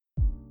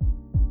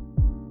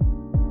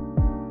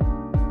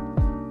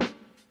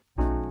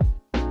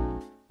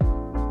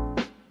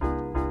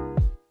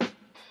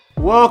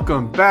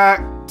Welcome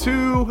back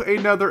to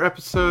another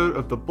episode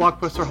of the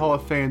Blockbuster Hall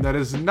of Fame. That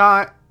is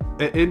not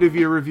an end of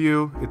year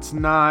review. It's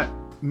not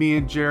me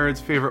and Jared's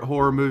favorite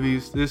horror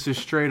movies. This is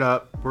straight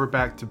up, we're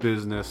back to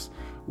business.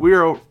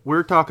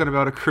 We're talking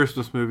about a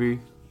Christmas movie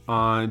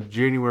on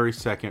January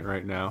 2nd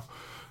right now.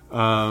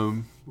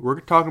 We're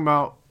talking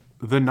about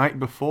The Night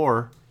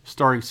Before,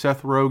 starring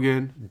Seth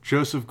Rogen,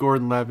 Joseph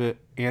Gordon-Levitt,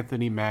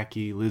 Anthony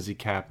Mackie, Lizzie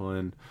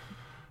Kaplan,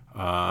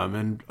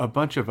 and a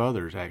bunch of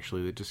others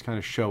actually that just kind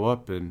of show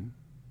up and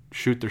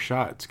shoot their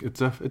shots.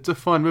 It's a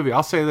fun movie.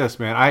 I'll say this,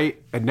 man. I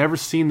had never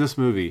seen this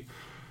movie,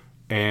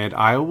 and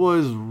I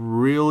was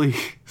really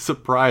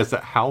surprised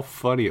at how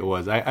funny it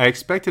was. I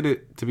expected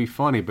it to be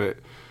funny, but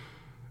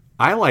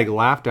I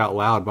laughed out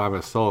loud by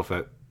myself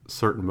at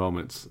certain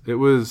moments. It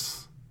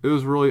was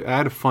really. I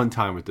had a fun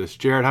time with this.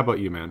 Jared, how about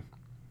you, man?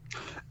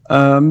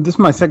 This is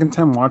my second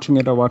time watching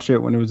it. I watched it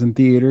when it was in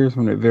theaters,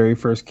 when it very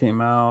first came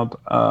out,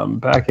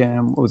 back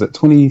in, what was it,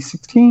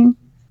 2016?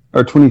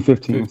 Or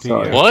 2015,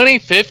 sorry.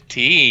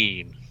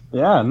 2015.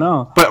 Yeah,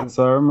 no. But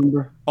so I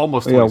remember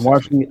almost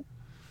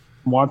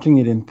watching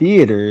it in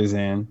theaters,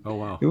 and oh,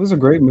 wow. It was a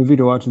great movie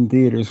to watch in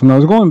theaters. When I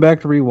was going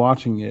back to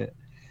rewatching it,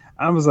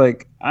 I was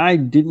like, I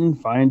didn't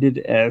find it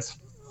as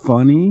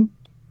funny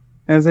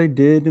as I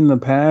did in the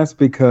past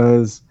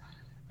because,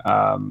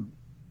 I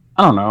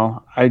don't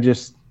know, I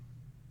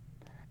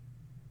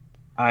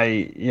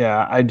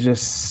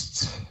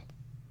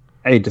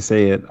hate to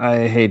say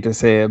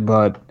it,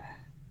 but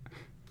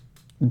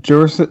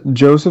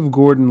Joseph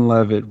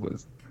Gordon-Levitt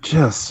was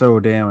just so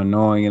damn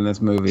annoying in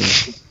this movie.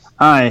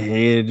 I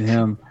hated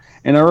him.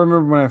 And I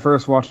remember when I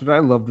first watched it, I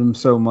loved him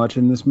so much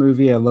in this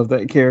movie. I loved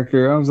that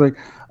character. I was like,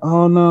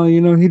 oh no,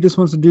 he just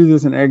wants to do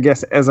this. And I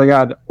guess as I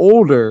got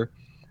older,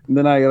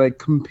 then I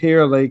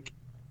compare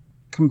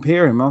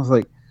him. I was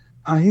like,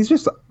 he's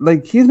just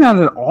he's not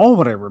at all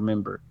what I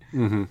remembered.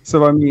 Mm-hmm.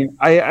 So I mean,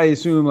 I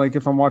assume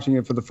if I'm watching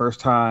it for the first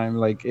time,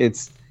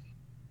 it's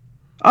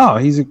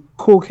he's a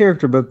cool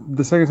character, but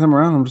the second time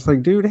around, I'm just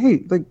like, dude,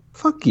 hey,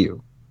 fuck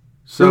you.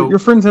 So your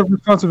friends have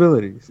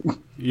responsibilities.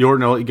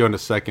 Jordan, I'll let you go in a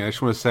second. I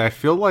just want to say, I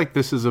feel like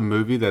this is a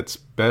movie that's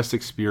best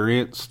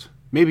experienced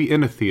maybe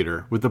in a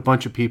theater with a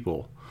bunch of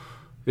people.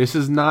 It's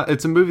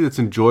a movie that's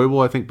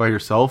enjoyable, I think, by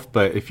yourself,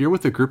 but if you're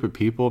with a group of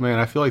people, man,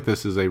 I feel like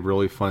this is a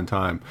really fun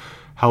time.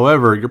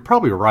 However, you're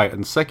probably right.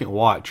 On the second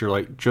watch, you're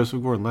like,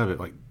 Joseph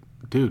Gordon-Levitt,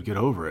 dude, get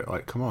over it.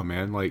 Come on,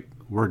 man.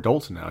 We're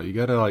adults now. You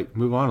got to,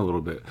 move on a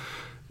little bit.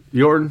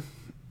 Jordan,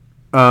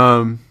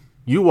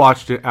 you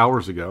watched it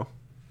hours ago.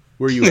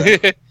 Where are you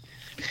at?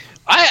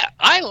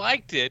 I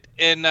liked it,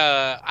 and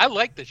I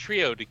liked the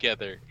trio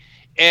together.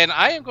 And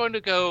I am going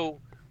to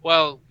go,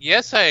 well,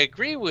 yes, I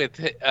agree with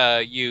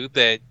you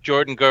that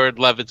Jordan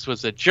Gordon-Levitt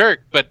was a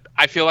jerk, but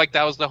I feel like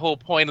that was the whole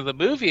point of the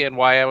movie and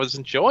why I was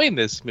enjoying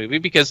this movie,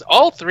 because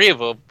all three of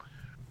them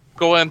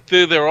going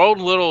through their own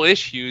little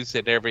issues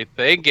and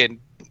everything,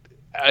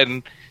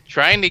 and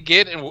trying to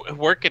get and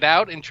work it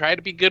out and try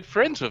to be good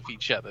friends with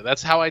each other.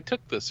 That's how I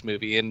took this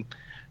movie. And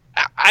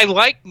I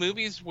like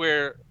movies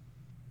where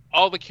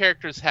all the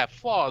characters have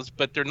flaws,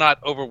 but they're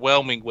not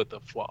overwhelming with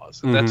the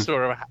flaws. And that's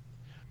sort of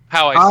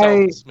how I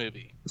saw this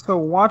movie. So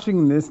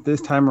watching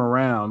this time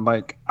around,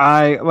 like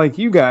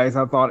you guys,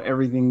 I thought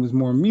everything was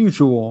more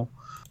mutual.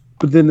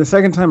 But then the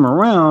second time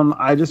around,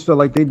 I just felt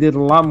like they did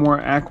a lot more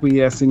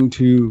acquiescing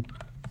to,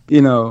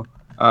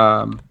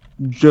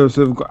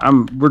 Joseph.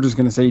 We're just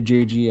gonna say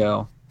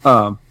JGL.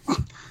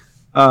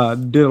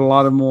 Did a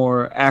lot of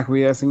more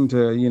acquiescing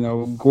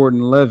to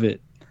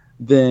Gordon-Levitt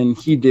than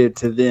he did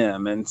to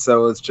them, and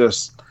so it's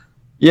just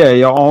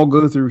you all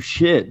go through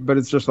shit, but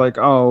it's just we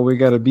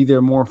got to be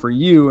there more for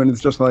you, and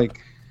it's just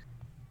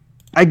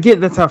I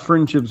get that's how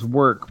friendships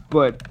work,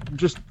 but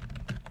just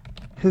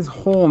his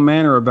whole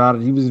manner about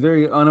it, he was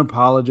very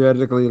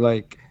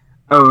unapologetically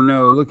oh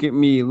no, look at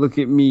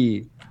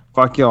me,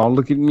 fuck y'all,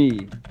 look at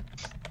me.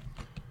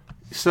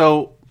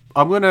 So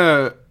I'm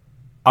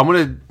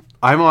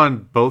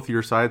on both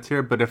your sides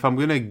here, but if I'm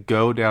gonna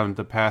go down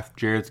the path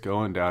Jared's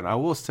going down, I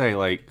will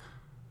say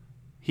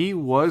he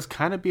was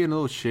kind of being a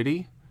little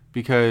shitty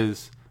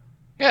because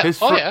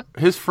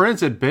his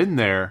friends had been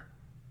there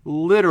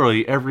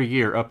literally every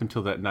year up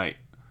until that night.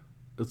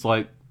 It's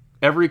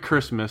every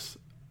Christmas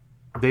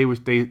they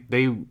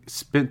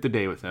spent the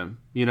day with him,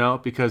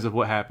 because of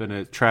what happened,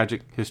 his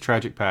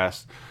tragic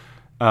past.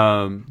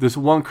 This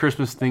one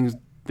Christmas things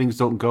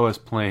don't go as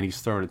planned.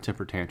 He's throwing a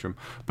temper tantrum.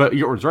 But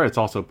you're right, it's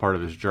also part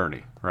of his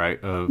journey, right?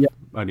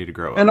 I need to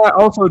grow up. And I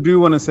also do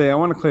want to say, I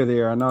want to clear the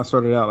air. I know I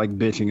started out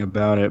bitching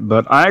about it,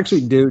 but I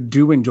actually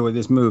do enjoy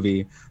this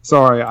movie.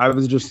 Sorry, I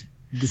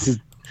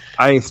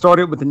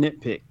started with a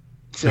nitpick.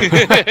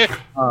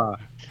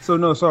 So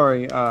no,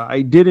 sorry.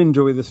 I did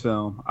enjoy this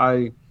film.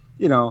 I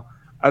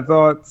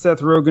thought Seth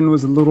Rogen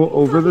was a little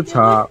over the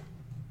top.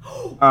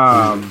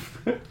 My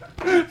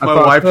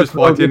wife just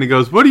walked in and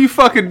goes, "What are you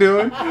fucking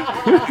doing?"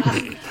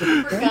 I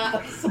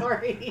forgot.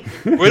 Sorry.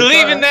 We're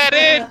leaving that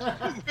in.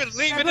 We're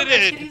leaving it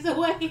in. Titties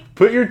away.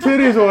 Put your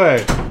titties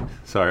away.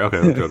 Sorry. Okay.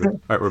 All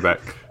right, we're back.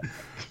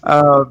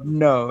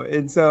 No,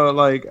 and so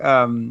like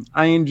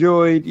I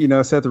enjoyed,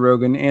 Seth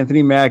Rogen.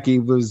 Anthony Mackie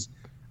was,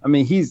 I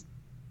mean, he's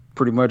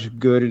pretty much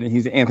good, and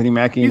he's Anthony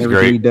Mackie and He's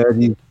everything great.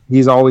 he does.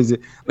 He's always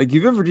like, if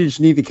you ever just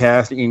need to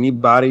cast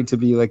anybody to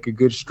be like a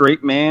good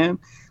straight man,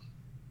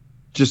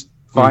 just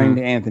find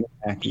Anthony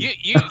Mackie.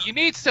 You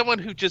need someone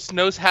who just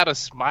knows how to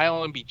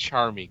smile and be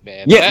charming,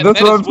 man. Yeah,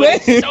 that's what I'm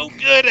saying. He's so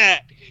good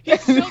at.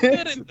 He's so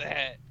good at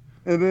that.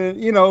 And then,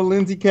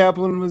 Lindsay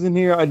Kaplan was in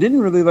here. I didn't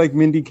really like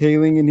Mindy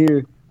Kaling in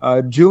here.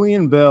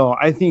 Julian Bell,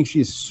 I think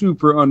she's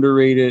super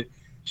underrated.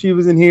 She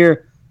was in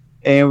here.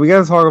 And we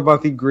got to talk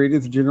about the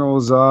greatest General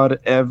Zod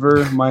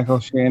ever, Michael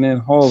Shannon.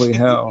 Holy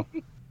hell.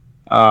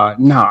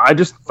 No, I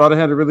just thought it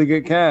had a really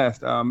good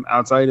cast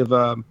outside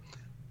of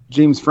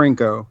James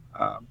Franco.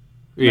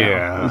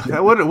 Yeah.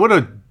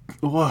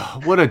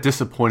 What a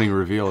disappointing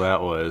reveal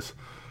that was.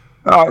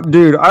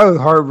 Dude, I was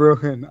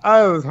heartbroken.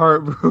 I was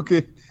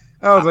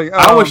like,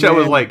 I wish that man.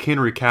 was like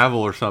Henry Cavill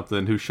or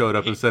something who showed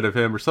up instead of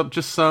him, or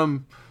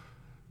some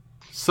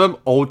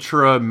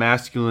ultra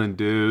masculine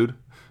dude,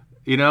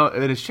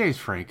 and it's James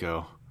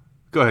Franco.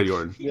 Go ahead,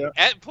 Jordan. Yeah.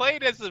 And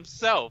played as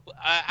himself.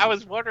 I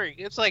was wondering,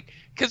 it's like,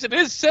 because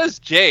says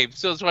James,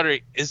 so I was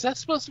wondering, is that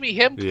supposed to be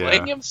him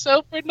playing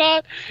himself or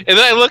not? And then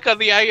I look on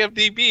the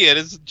IMDb and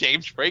it's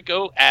James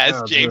Franco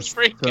as James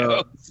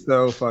Franco.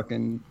 So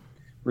fucking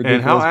ridiculous.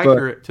 And how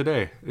accurate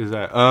today is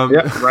that?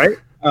 Yeah, right?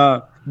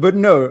 But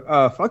no,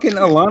 fucking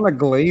Alana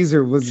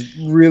Glazer was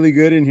really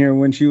good in here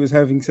when she was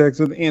having sex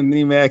with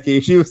Anthony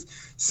Mackie. She was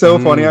so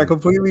funny. I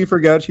completely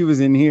forgot she was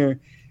in here.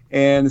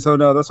 And so,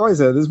 no, that's why I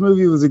said this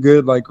movie was a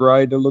good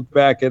ride to look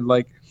back at.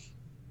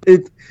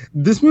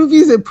 This movie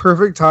is a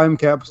perfect time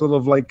capsule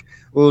of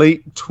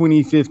late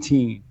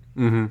 2015,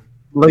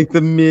 like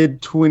the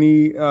mid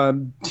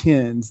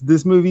 2010s.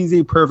 This movie is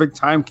a perfect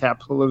time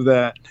capsule of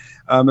that,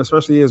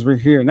 especially as we're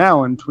here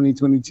now in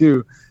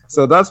 2022.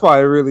 So that's why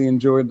I really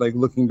enjoyed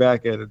looking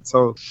back at it.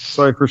 So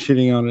sorry for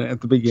shitting on it at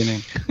the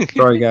beginning.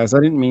 Sorry, guys, I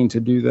didn't mean to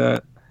do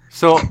that.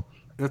 So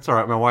that's all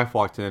right. My wife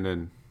walked in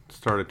and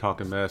started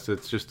talking mess.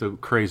 It's just a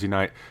crazy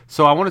night.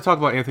 So I want to talk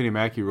about Anthony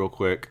Mackie real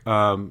quick.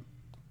 You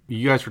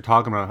guys were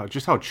talking about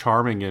how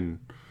charming and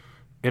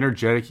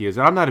energetic he is.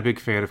 And I'm not a big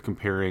fan of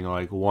comparing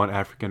one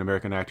African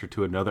American actor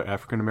to another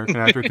African American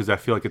actor because I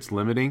feel like it's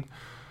limiting.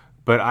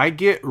 But I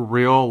get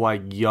real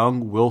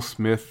young Will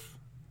Smith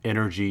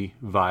energy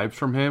vibes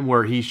from him,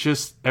 where he's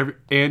just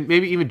and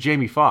maybe even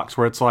Jamie Foxx,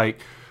 where it's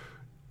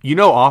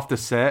off the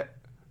set,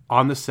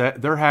 on the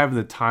set, they're having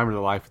the time of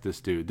their life with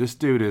this dude. This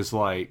dude is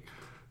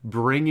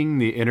bringing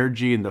the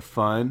energy and the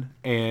fun,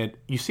 and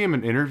you see him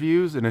in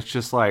interviews and it's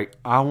just I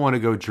want to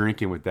go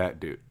drinking with that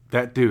dude.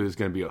 That dude is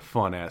going to be a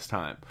fun ass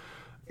time.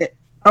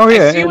 Oh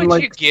yeah, I see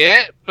what you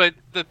get, but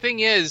the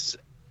thing is,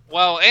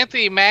 while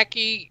Anthony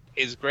Mackie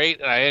is great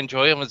and I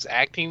enjoy him as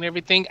acting and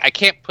everything, I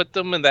can't put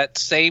them in that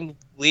same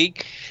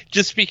league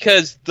just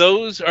because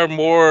those are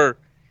more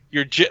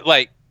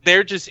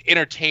they're just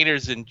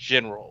entertainers in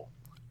general.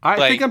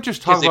 I think I'm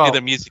just talking about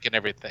the music and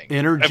everything.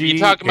 Energy. I mean,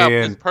 you're talking about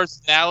his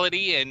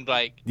personality and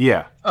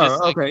yeah.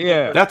 Oh, okay,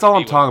 yeah. That's all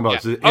I'm talking about.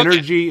 Is the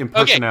energy and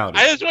personality.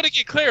 Okay. I just want to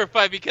get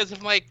clarified because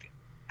I'm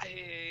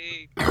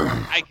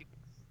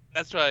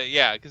that's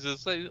why, because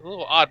it's a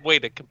little odd way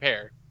to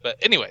compare. But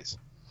anyways.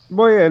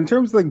 Well, yeah, in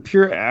terms of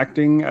pure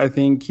acting, I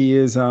think he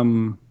is,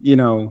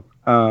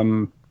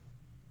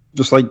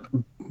 just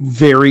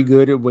very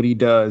good at what he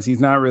does. He's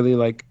not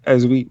really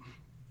as we,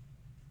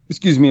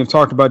 have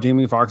talked about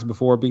Jamie Foxx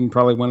before being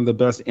probably one of the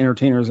best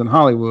entertainers in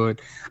Hollywood.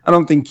 I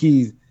don't think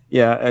he's,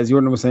 as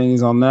Jordan was saying,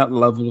 he's on that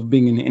level of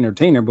being an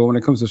entertainer. But when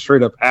it comes to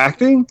straight up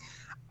acting,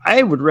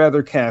 I would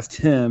rather cast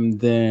him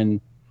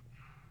than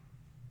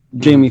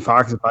Jamie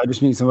Foxx if I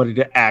just need somebody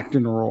to act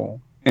in a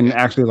role and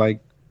actually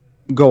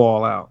go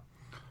all out.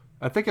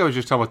 I think I was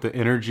just talking about the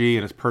energy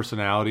and his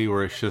personality,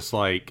 where it's just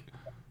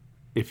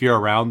if you're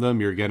around them,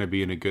 you're going to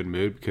be in a good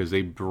mood because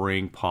they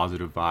bring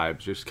positive vibes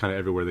just kind of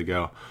everywhere they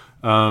go.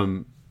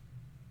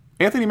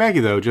 Anthony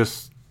Mackie, though,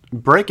 just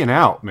breaking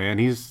out, man.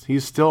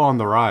 He's still on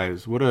the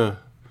rise.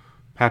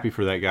 Happy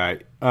for that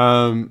guy.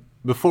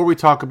 Before we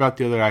talk about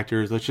the other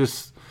actors, let's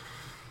just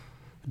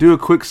do a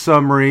quick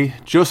summary.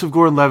 Joseph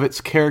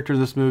Gordon-Levitt's character in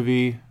this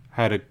movie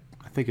had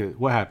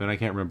what happened? I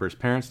can't remember. His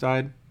parents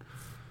died?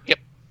 Yep.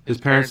 His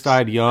parents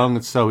died young,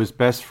 and so his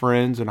best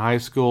friends in high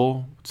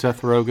school,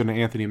 Seth Rogen and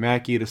Anthony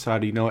Mackie,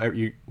 decided,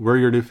 we're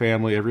your new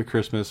family. Every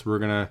Christmas, we're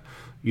going to,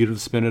 you don't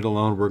spend it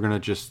alone. We're going to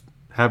just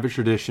have a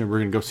tradition. We're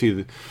going to go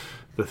see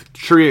the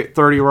tree at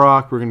 30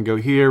 Rock. We're going to go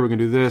here. We're going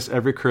to do this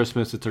every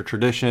Christmas. It's a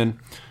tradition.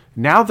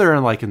 Now they're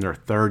in their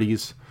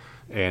 30s,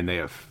 and they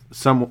have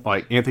some,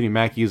 Anthony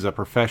Mackie is a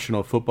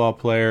professional football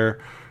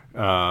player.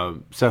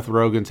 Seth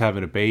Rogen's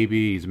having a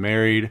baby. He's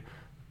married.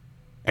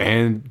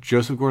 And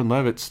Joseph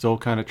Gordon-Levitt's still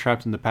kind of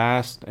trapped in the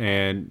past,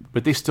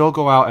 but they still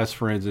go out as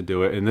friends and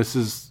do it. And this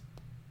is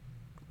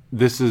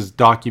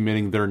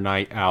documenting their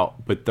night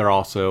out, but they're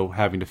also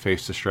having to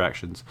face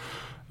distractions.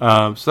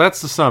 So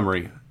that's the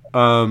summary.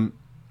 I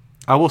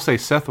will say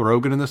Seth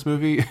Rogen in this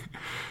movie,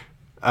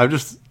 I'll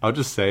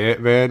just say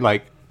it, man.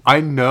 I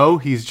know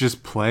he's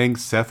just playing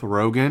Seth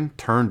Rogen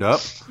turned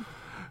up,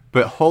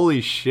 but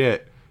holy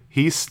shit,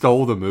 he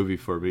stole the movie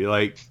for me.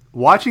 Like,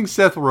 watching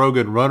Seth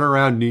Rogen run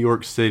around New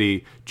York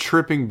City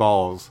tripping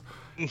balls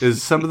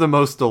is some of the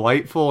most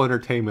delightful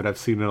entertainment I've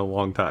seen in a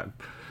long time.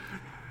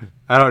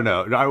 I don't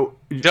know.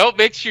 Don't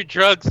mix your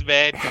drugs,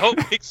 man. Don't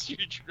mix your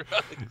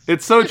drugs.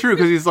 It's so true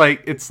because he's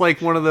like, it's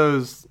like one of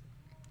those.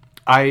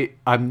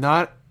 I'm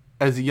not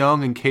as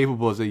young and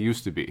capable as I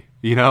used to be.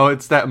 You know,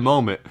 it's that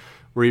moment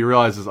where he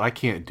realizes I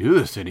can't do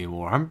this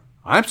anymore.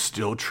 I'm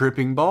still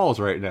tripping balls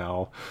right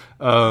now.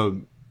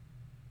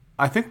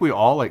 I think we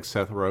all like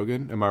Seth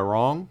Rogen. Am I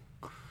wrong?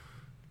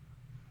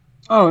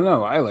 Oh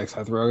no, I like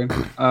Seth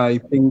Rogen. I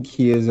think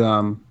he is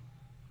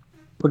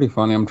pretty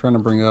funny. I'm trying to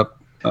bring up.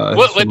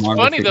 What's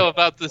funny though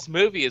about this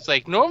movie is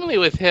like normally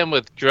with him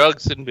with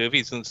drugs and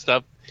movies and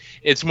stuff,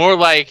 it's more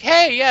like,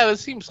 hey, yeah,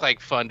 this seems like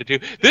fun to do.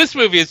 This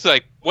movie is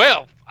like,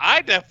 well,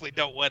 I definitely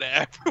don't want to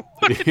ever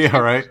want to Yeah,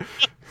 right.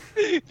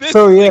 This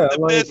So, is yeah, like the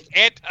like- best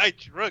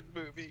anti-drug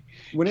movie.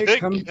 when it Good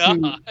comes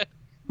God. to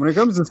when it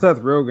comes to Seth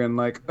Rogen,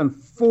 like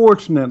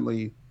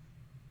unfortunately,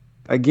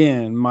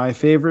 again, my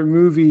favorite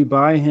movie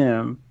by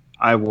him,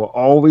 I will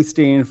always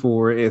stand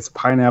for is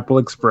Pineapple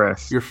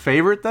Express. Your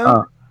favorite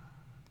though?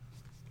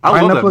 I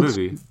love that Pineapple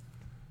movie.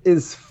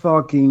 Is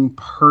fucking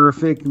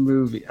perfect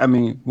movie. I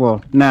mean,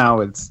 well, now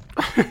it's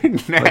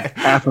like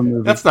half a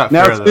movie. That's not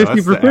now fair, it's though.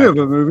 That's 50% the of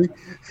a movie.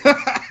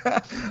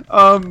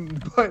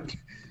 But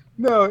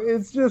no,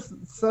 it's just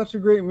such a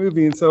great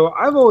movie, and so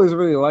I've always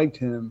really liked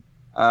him.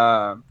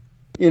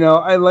 You know,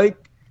 I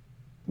like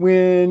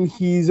when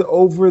he's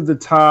over the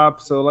top.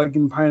 So, like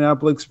in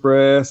Pineapple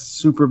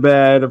Express,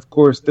 Superbad, of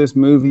course, this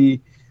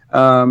movie,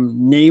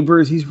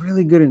 Neighbors. He's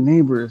really good at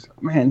Neighbors.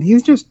 Man,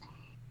 he's just.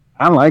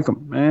 I like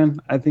him, man.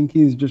 I think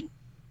he's just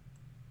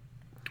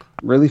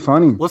really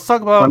funny. Let's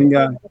talk about Funny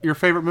guy. your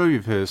favorite movie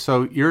of his.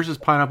 So yours is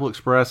Pineapple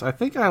Express. I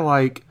think I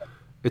like.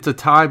 It's a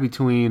tie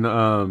between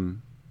the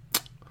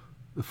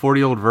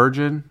 40-Year-Old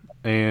Virgin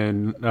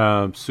and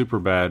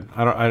Superbad.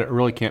 I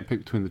really can't pick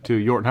between the two.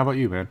 Yorton, how about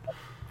you, man?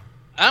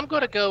 I'm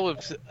going to go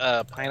with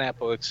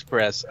Pineapple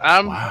Express.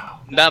 I'm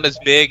not as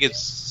big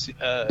as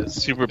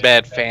super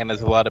bad fan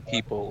as a lot of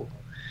people,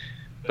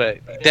 but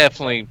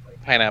definitely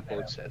Pineapple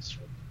Express.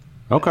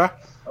 Okay.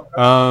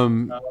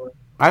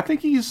 I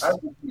think he's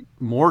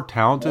more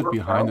talented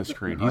behind the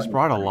screen. He's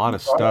brought a lot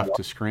of stuff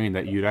to screen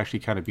that you'd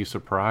actually kind of be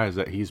surprised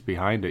that he's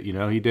behind it. You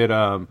know, he did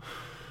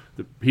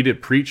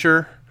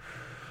Preacher.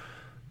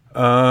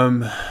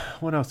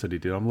 What else did he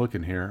do? I'm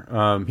looking here.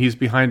 He's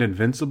behind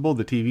Invincible,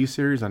 the TV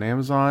series on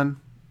Amazon.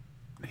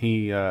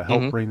 He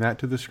helped bring that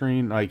to the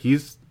screen. Like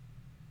he's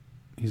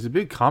a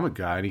big comic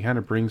guy, and he kind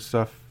of brings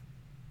stuff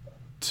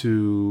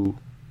to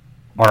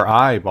our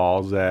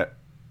eyeballs that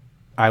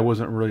I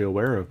wasn't really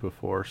aware of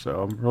before.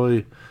 So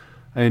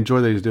I enjoy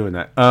that he's doing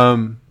that.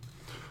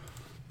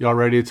 Y'all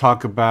ready to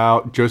talk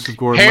about Joseph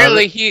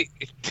Gordon-Levitt?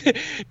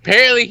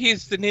 Apparently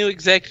he's the new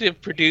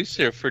executive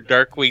producer for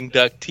Darkwing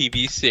Duck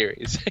TV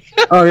series.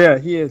 Oh yeah,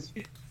 he is.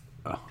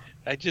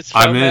 I just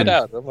found I'm in. that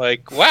out. I'm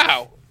like,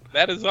 wow,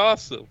 that is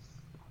awesome.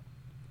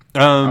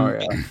 Oh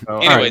yeah. So,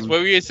 Anyways,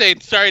 what were you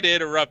saying? Sorry to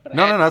interrupt. But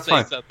No, I had no, to that's say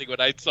fine. something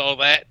when I saw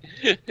that.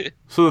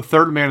 So the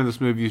third man in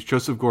this movie is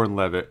Joseph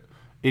Gordon-Levitt.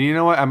 And you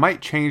know what? I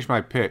might change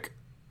my pick.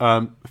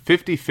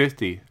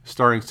 50-50,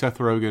 starring Seth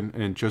Rogen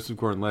and Joseph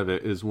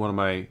Gordon-Levitt, is one of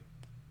my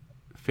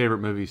favorite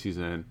movies he's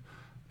in.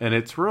 And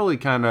it's really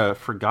kind of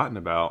forgotten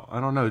about. I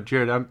don't know,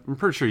 Jared, I'm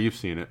pretty sure you've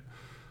seen it.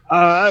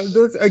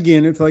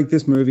 Again, it's like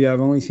this movie. I've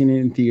only seen it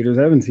in theaters.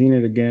 I haven't seen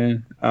it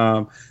again.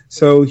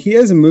 So he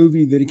has a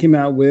movie that he came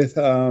out with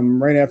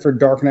right after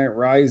Dark Knight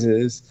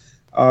Rises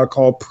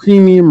called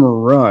Premium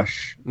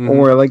Rush,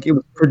 or like it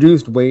was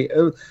produced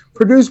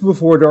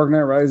before Dark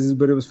Knight Rises,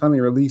 but it was finally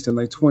released in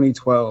like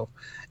 2012.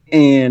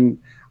 And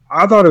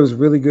I thought it was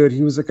really good.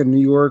 He was like a New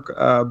York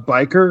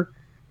biker.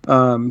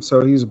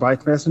 So he was a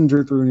bike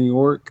messenger through New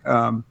York.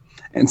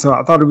 And so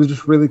I thought it was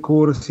just really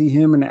cool to see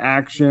him in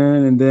action.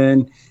 And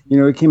then, you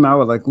know, he came out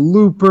with like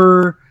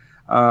Looper.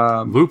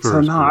 Looper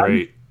is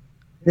great.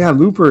 Yeah,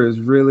 Looper is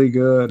really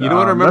good. You know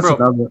what I remember? That's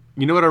another-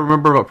 You know what I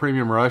remember about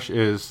Premium Rush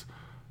is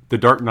the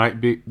Dark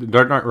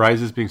Knight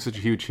Rises being such a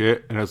huge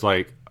hit, and I was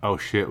like, oh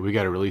shit, we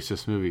got to release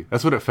this movie.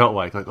 That's what it felt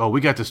like. Like, oh, we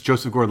got this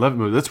Joseph Gordon-Levitt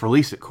movie. Let's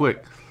release it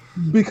quick.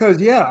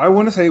 Because I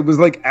want to say it was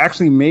like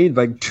actually made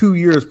like 2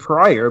 years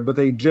prior, but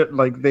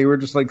they were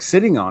just like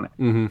sitting on it.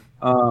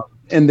 Mm-hmm.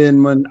 And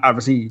then when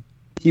obviously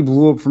he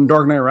blew up from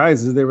Dark Knight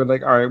Rises, they were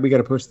like, all right, we got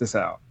to push this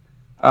out.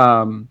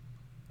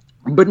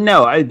 But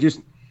no,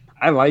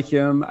 I like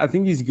him. I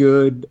think he's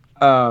good.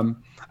 I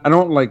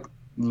don't like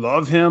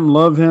love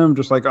him.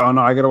 Just like, oh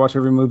no, I got to watch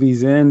every movie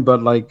he's in.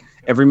 But like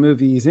every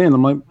movie he's in,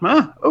 I'm like,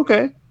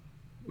 okay.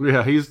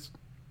 Yeah, he's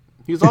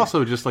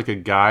also just like a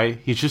guy.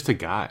 He's just a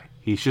guy.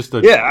 He's just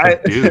a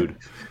dude.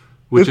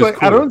 Which It's is like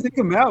cool. I don't take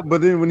him out,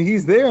 but then when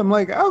he's there, I'm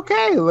like,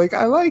 okay, like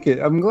I like it.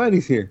 I'm glad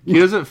he's here. He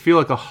doesn't feel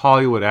like a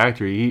Hollywood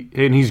actor.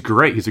 And he's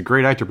great. He's a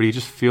great actor, but he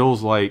just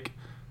feels like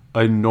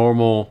a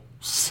normal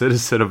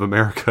citizen of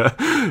America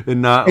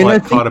and not And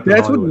like I caught think up in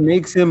that's what Hollywood.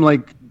 makes him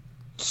like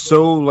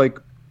so like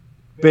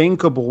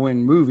bankable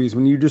in movies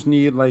when you just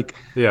need like,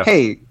 Yeah.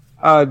 hey,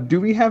 do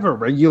we have a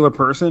regular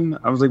person?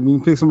 I was like, we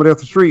can pick somebody off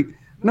the street.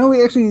 No,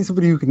 we actually need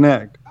somebody who can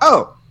act.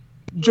 Oh,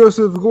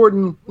 Joseph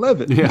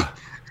Gordon-Levitt. Yeah.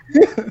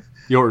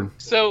 Yorton.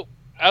 So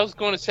I was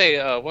going to say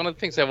one of the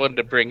things I wanted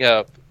to bring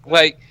up,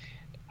 like,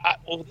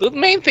 the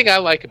main thing I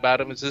like about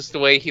him is just the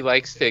way he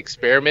likes to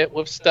experiment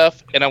with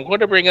stuff, and I'm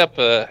going to bring up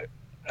an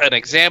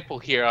example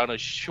here on a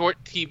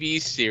short TV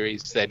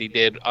series that he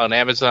did on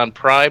Amazon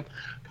Prime,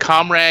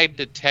 Comrade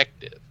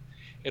Detective.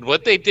 And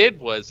what they did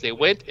was they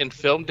went and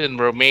filmed in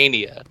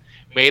Romania,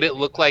 made it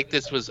look like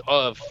this was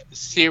a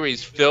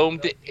series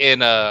filmed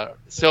in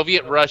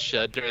Soviet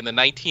Russia during the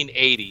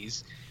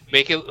 1980s,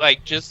 make it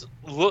like just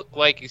look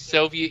like a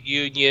Soviet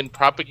Union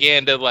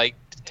propaganda like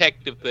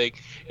detective thing,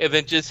 and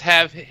then just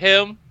have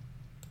him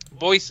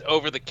voice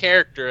over the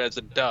character as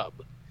a dub.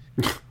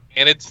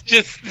 And it's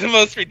just the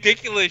most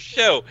ridiculous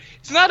show.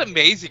 It's not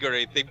amazing or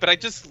anything, but I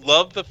just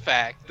love the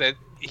fact that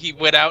he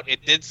went out and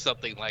did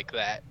something like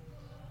that.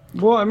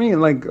 Well, I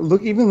mean, like,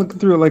 looking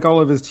through like all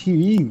of his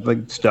TV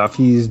like stuff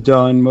he's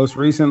done. Most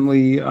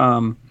recently,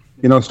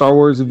 Star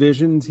Wars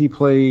Visions. He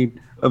played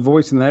a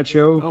voice in that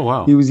show. Oh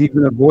wow! He was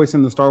even a voice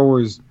in the Star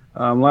Wars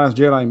Last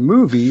Jedi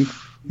movie.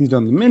 He's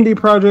done the Mindy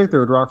Project,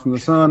 Third Rock from the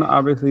Sun.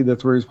 Obviously,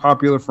 that's where he's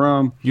popular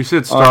from. You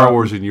said Star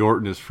Wars and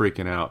Yorton is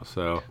freaking out.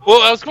 So.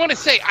 Well, I was going to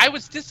say I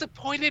was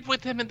disappointed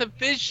with him in the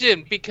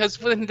Vision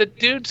because when the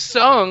dude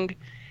sung,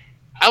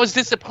 I was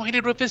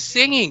disappointed with his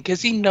singing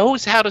because he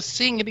knows how to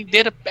sing and he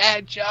did a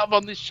bad job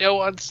on the show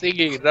on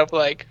singing. And I'm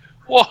like,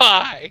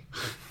 why?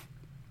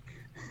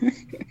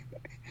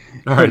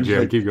 All right,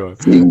 Jared, keep going.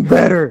 Sing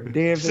better,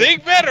 damn it. Sing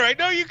better. I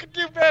know you can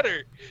do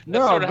better.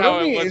 That's sort of how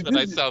it was when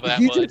I saw that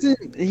one.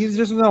 He's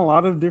just in a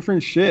lot of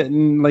different shit.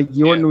 And like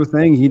Yorton was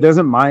saying, he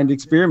doesn't mind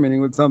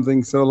experimenting with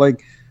something. So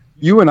like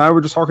you and I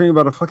were just talking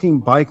about a fucking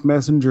Bike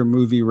Messenger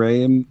movie,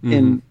 Ray,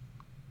 in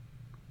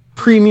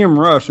Premium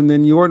Rush. And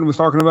then Yorton was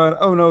talking about,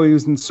 oh no, he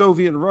was in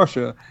Soviet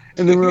Russia.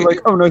 And then we were like,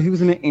 oh no, he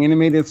was in an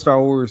animated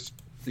Star Wars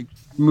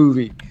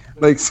movie.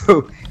 Like,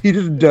 so he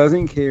just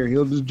doesn't care.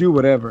 He'll just do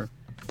whatever.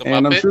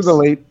 And I'm sure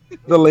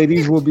the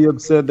ladies will be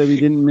upset that we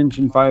didn't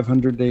mention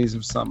 500 Days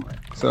of Summer.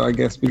 So I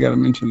guess we got to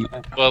mention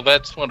that. Well,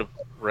 that's one of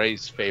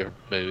Ray's favorite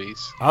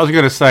movies. I was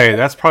going to say,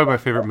 that's probably my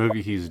favorite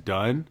movie he's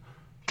done.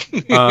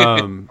 I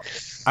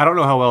don't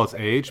know how well it's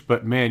aged,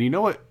 but man, you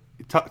know what?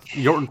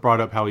 Yorton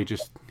brought up how he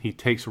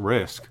takes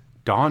risk.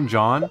 Don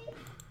John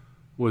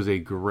was a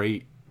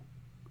great,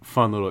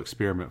 fun little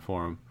experiment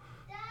for him.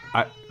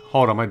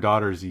 Hold on, my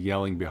daughter's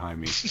yelling behind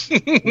me.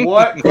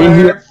 What?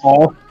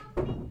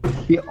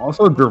 He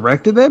also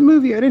directed that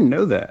movie? I didn't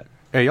know that.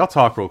 Hey, y'all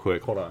talk real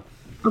quick. Hold on.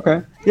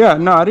 Okay. Yeah,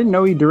 no, I didn't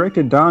know he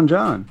directed Don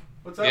John.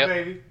 What's up,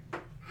 baby?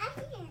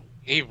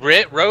 He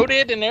wrote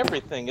it and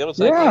everything. It was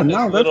like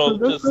that's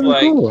just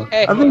like, cool.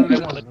 Hey, I think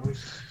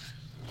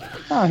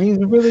he's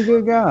a really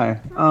good guy.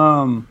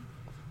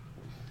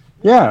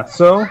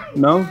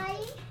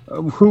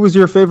 Who was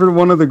your favorite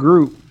one of the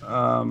group?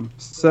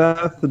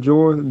 Seth,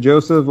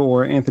 Joseph,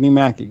 or Anthony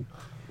Mackie?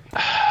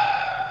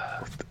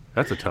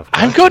 That's a tough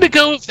question. I'm going to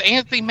go with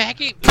Anthony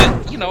Mackie.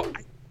 You know,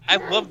 I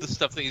love the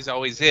stuff that he's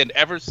always in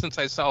ever since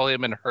I saw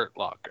him in Hurt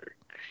Locker.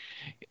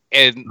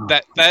 And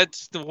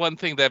that's the one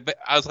thing that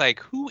I was like,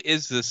 who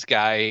is this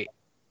guy?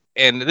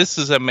 And this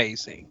is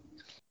amazing.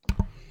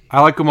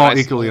 I like them all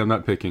equally. I'm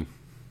not picking.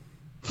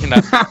 You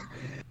know?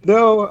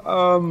 No,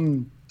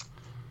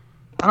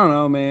 I don't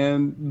know,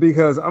 man.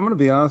 Because I'm going to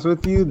be honest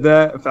with you,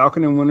 that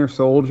Falcon and Winter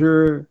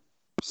Soldier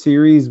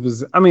series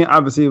was, I mean,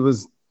 obviously it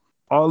was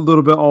a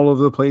little bit all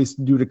over the place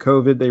due to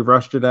COVID. They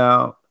rushed it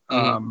out.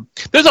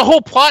 There's a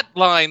whole plot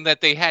line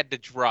that they had to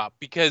drop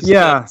because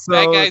bad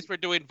guys were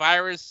doing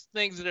virus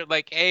things and they're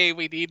like, hey,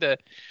 we need to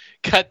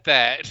cut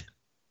that.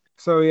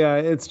 So yeah,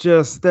 it's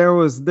just there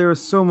was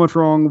so much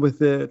wrong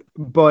with it,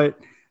 but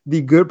the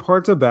good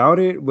parts about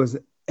it was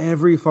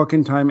every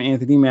fucking time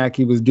Anthony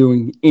Mackie was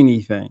doing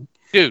anything.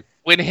 Dude,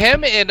 when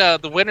him and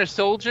the Winter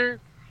Soldier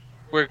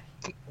were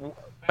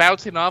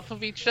bouncing off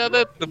of each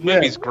other, the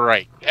movie's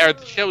great. Or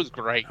the show's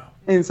great.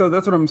 And so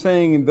that's what I'm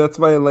saying, and that's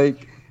why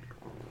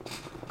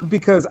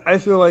because I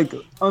feel like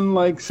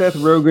unlike Seth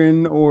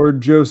Rogen or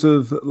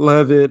Joseph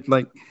Levitt,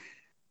 like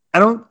I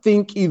don't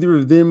think either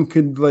of them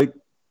could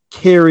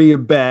carry a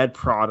bad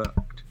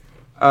product.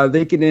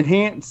 They can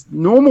enhance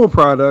normal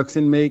products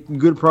and make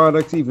good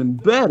products even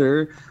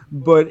better.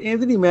 But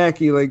Anthony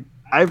Mackie,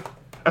 I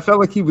felt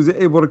like he was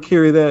able to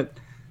carry that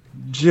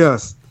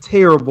just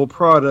terrible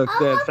product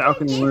that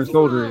Falcon and Winter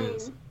Soldier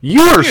is. You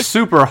are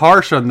super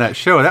harsh on that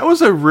show. That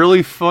was a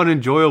really fun,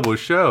 enjoyable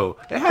show.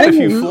 It had a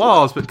few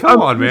flaws, but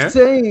come on, man.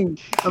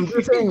 I'm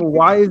just saying,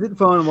 why is it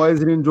fun? Why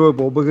is it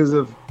enjoyable? Because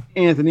of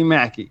Anthony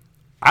Mackie.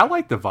 I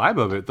like the vibe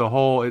of it. The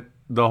whole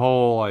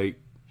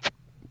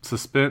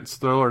suspense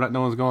thriller, not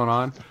knowing what's going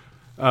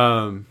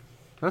on.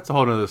 That's a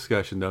whole nother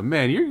discussion, though.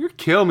 Man, you're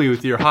killing me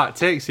with your hot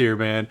takes here,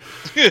 man.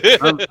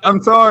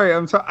 I'm sorry.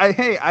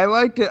 I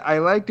liked it. I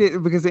liked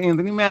it because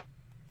Anthony Mackie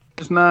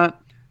is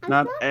not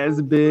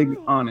as big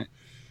on it.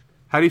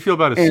 How do you feel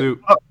about his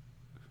suit?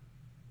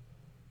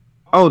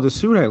 Oh, the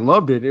suit, I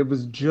loved it. It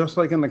was just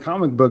like in the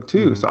comic book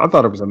too, so I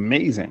thought it was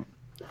amazing.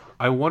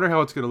 I wonder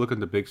how it's going to look on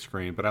the big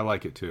screen, but I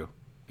like it too.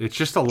 It's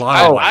just a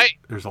lot of light.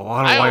 There's a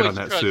lot of light on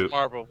that suit.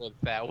 Marvel with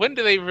that. When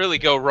do they really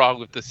go wrong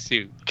with the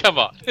suit? Come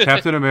on.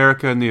 Captain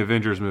America and the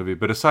Avengers movie,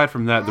 but aside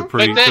from that, they're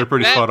pretty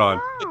spot on.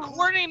 The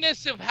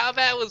corniness of how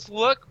that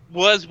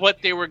was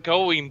what they were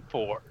going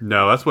for.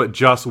 No, that's what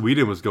Joss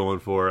Whedon was going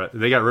for.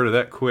 They got rid of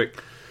that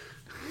quick.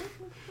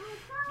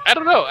 I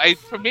don't know.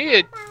 For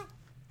me,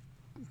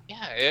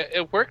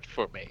 it worked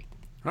for me.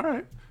 All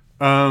right.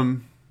 All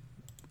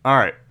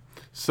right.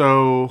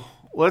 So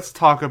let's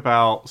talk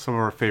about some of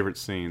our favorite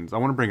scenes. I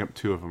want to bring up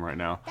two of them right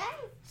now.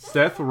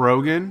 Seth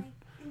Rogen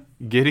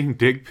getting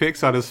dick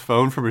pics on his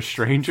phone from a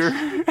stranger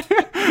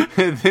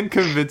and then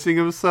convincing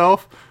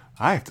himself,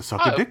 I have to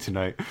suck a dick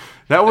tonight.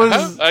 That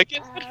was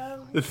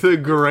the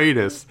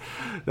greatest.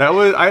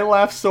 I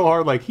laughed so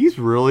hard. Like, he's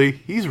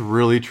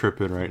really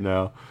tripping right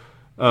now.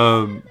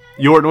 Jordan,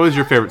 what was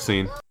your favorite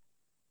scene?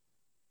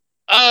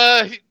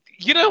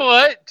 You know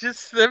what?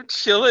 Just them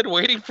chilling,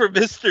 waiting for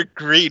Mr.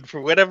 Green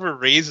for whatever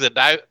reason.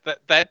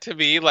 That to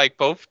me, like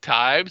both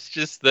times,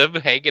 just them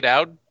hanging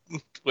out,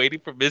 waiting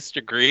for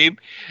Mr. Green,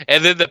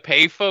 and then the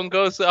payphone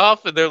goes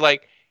off, and they're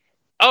like,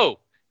 "Oh,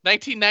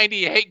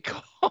 1998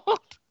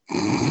 called."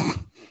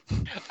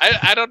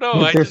 I don't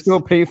know. There's still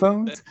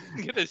payphones.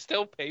 There's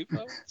still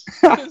payphones.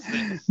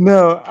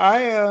 No,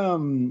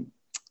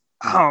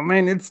 oh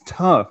man, it's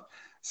tough.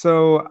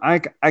 So I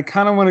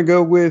kind of want to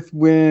go with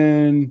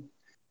when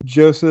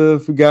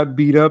Joseph got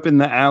beat up in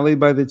the alley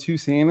by the two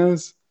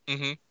Santas,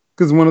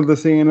 because one of the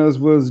Santas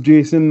was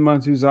Jason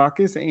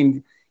Mantzoukas,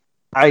 and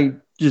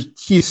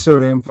he's so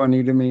damn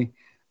funny to me,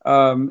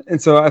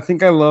 and so I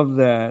think I love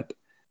that.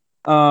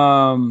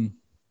 And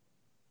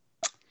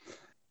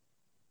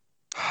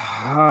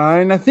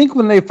I think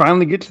when they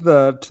finally get to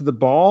the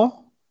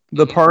ball,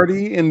 the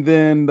party, and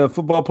then the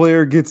football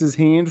player gets his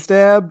hand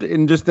stabbed,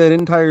 and just that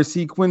entire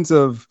sequence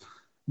of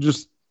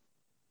just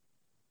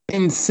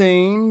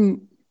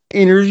insane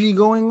energy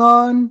going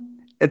on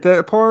at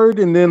that part,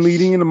 and then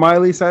leading into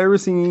Miley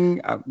Cyrus singing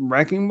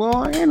Wrecking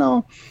Ball,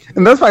 and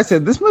that's why I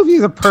said this movie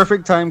is a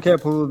perfect time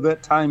capsule of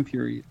that time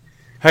period.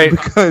 Hey,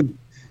 because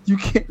you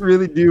can't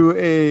really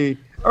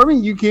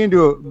you can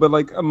do it, but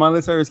like a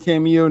Miley Cyrus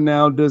cameo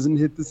now doesn't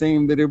hit the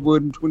same that it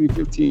would in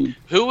 2015.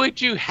 Who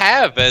would you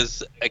have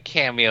as a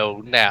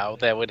cameo now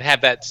that would have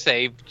that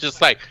same,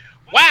 just like,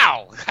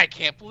 wow, I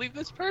can't believe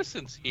this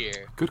person's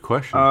here? Good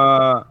question.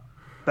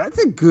 That's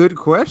a good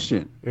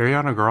question.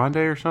 Ariana Grande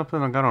or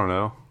something? Like, I don't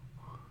know.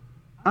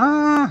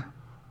 I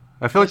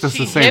feel like that's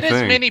the same thing.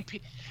 As many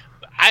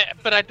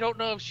but I don't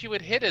know if she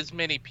would hit as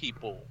many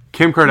people.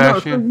 Kim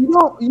Kardashian?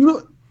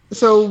 No,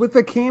 so with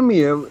the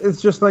cameo,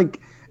 it's just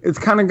like, it's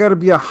kind of got to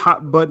be a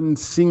hot button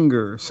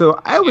singer. So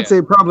I would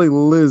say probably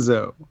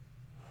Lizzo.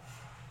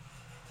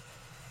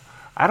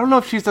 I don't know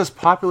if she's as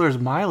popular as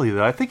Miley,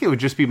 though. I think it would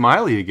just be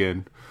Miley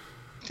again.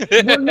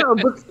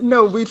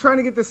 We're trying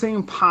to get the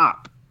same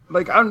pop.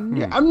 Like, you're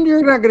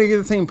not going to get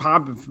the same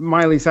pop if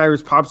Miley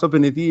Cyrus pops up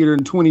in the theater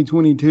in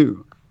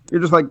 2022.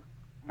 You're just like,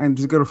 and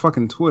just go to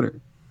fucking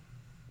Twitter.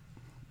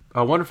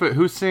 I wonder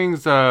who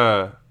sings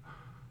Bad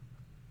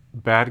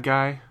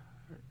Guy?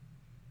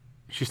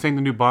 She sang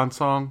the new Bond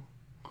song.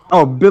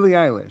 Oh, Billie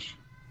Eilish.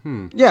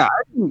 Yeah.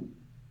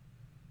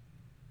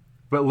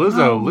 But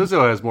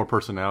Lizzo has more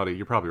personality.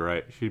 You're probably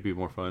right. She'd be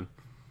more fun.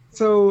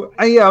 So,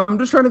 I'm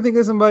just trying to think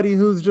of somebody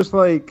who's just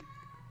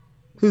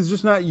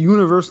not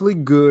universally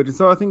good.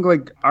 So I think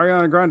like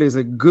Ariana Grande is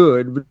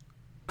good, but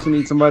you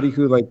need somebody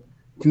who like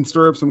can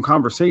stir up some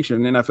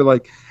conversation. And I feel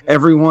like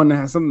everyone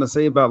has something to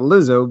say about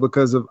Lizzo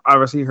because of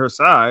obviously her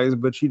size,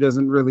 but she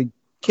doesn't really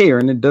care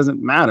and it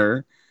doesn't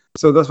matter.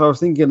 So that's why I was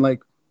thinking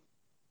like,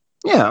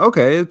 yeah,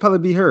 okay, it'd probably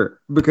be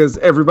her because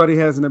everybody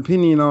has an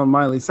opinion on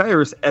Miley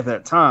Cyrus at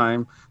that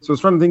time. So I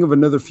was trying to think of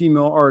another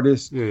female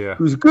artist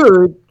who's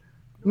good,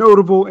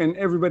 notable, and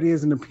everybody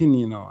has an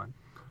opinion on.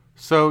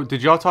 So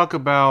did y'all talk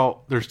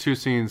about, there's two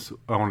scenes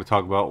I want to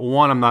talk about.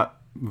 One I'm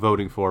not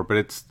voting for,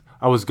 but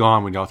I was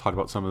gone when y'all talked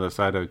about some of this.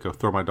 I had to go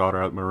throw my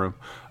daughter out of my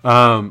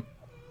room.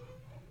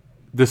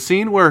 The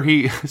scene where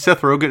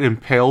Seth Rogen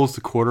impales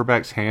the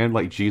quarterback's hand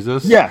like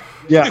Jesus. Yeah,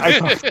 I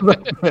talked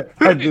about that.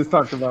 I just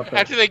talked about that.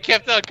 After they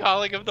kept on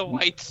calling him the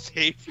white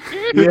savior.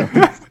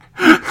 Yeah.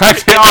 I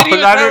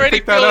didn't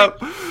pick that up.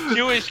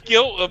 Jewish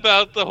guilt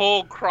about the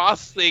whole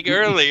cross thing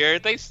earlier.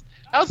 That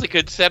was a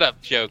good setup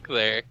joke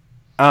there.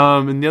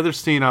 And the other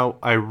scene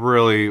I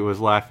really was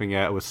laughing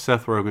at was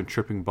Seth Rogen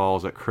tripping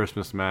balls at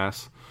Christmas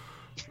Mass.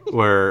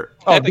 Where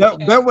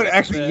that would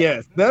actually,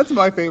 yes, that's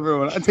my favorite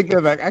one. I take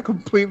that back. I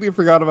completely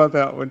forgot about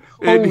that one.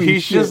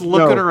 He's just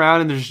looking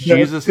around and there's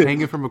Jesus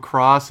hanging from a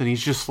cross and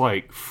he's just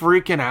like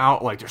freaking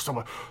out, like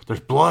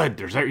there's blood,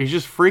 he's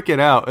just freaking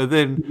out. And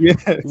then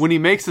when he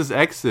makes his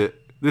exit,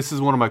 this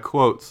is one of my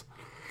quotes.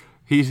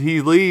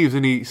 He leaves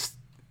and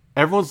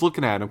everyone's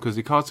looking at him because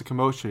he caused a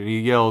commotion and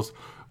he yells,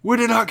 "We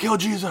did not kill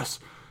Jesus!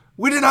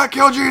 We did not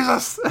kill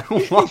Jesus!"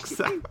 and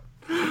walks out.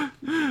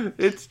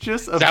 It's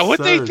just absurd. Is that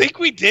what they think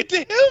we did to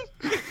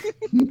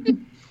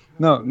him?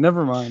 No,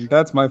 never mind.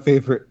 That's my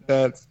favorite.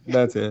 That's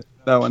it.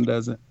 That one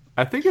doesn't.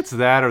 I think it's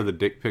that or the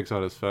dick pics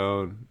on his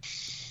phone.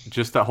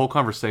 Just that whole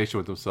conversation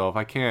with himself.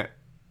 I can't.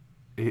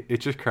 It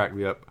just cracked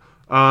me up.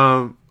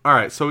 All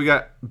right, so we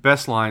got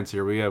best lines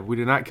here. We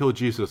did not kill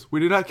Jesus. We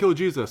did not kill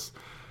Jesus.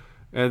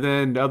 And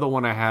then the other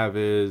one I have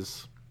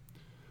is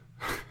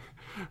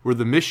where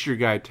the mystery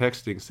guy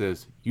texting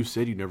says, "You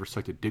said you never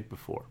sucked a dick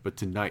before, but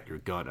tonight you're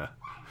gonna."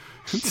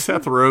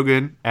 Seth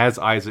Rogen as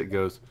Isaac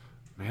goes,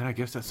 "Man, I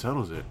guess that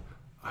settles it.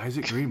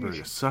 Isaac Greenberg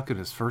is sucking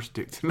his first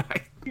dick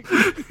tonight."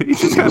 He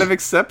just kind of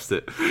accepts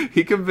it.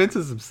 He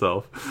convinces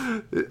himself.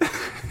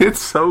 It's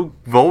so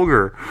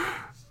vulgar.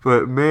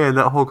 But man,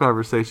 that whole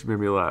conversation made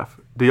me laugh.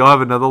 Do y'all have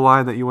another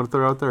line that you want to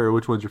throw out there, or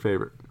which one's your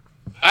favorite?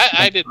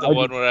 I did the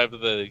one where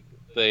the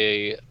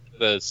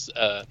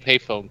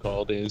payphone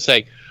called and it's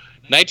like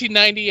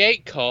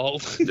 1998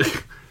 called.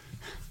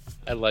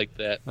 I like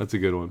that. That's a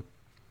good one.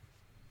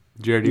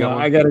 Jared, you got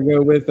one? I gotta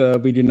go with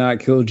we did not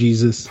kill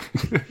Jesus.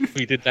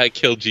 We did not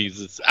kill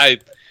Jesus.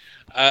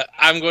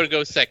 I'm going to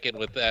go second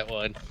with that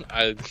one.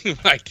 I did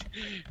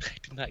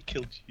not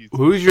kill Jesus.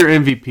 Who's your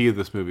MVP of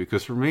this movie?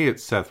 Because for me,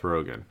 it's Seth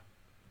Rogen.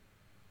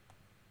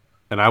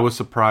 And I was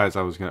surprised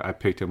I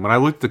picked him. When I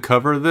looked at the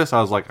cover of this,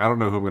 I was like, I don't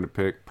know who I'm going to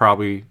pick.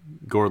 Probably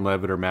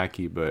Gordon-Levitt or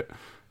Mackie, but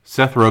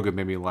Seth Rogen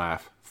made me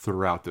laugh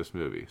throughout this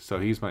movie. So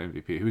he's my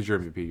MVP. Who's your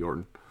MVP,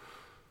 Jordan?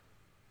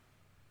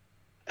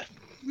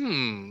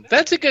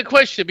 That's a good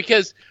question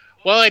because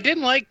while I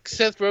didn't like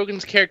Seth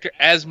Rogen's character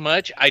as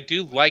much, I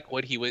do like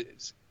what he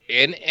was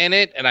in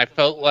it, and I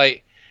felt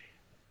like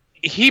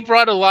he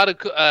brought a lot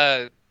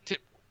of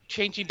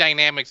changing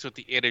dynamics with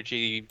the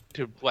energy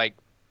to like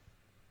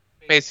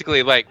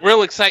basically like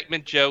real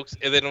excitement jokes,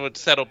 and then it would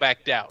settle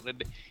back down.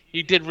 And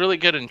he did really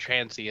good in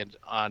transient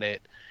on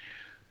it.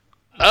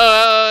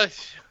 I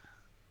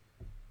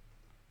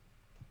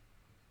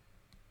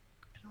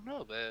don't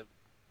know.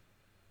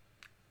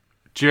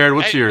 Jared,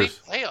 what's yours?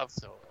 Playoffs,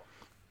 so.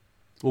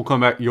 We'll come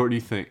back. What do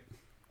you think?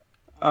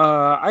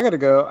 I gotta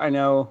go. I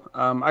know.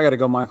 I gotta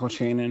go. Michael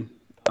Shannon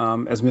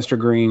as Mr.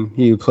 Green.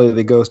 He played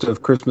the ghost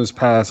of Christmas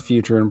past,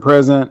 future, and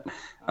present.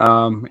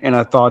 And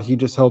I thought he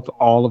just helped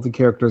all of the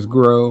characters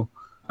grow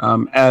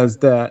as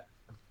that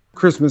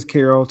Christmas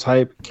Carol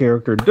type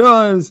character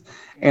does.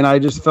 And I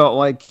just felt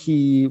like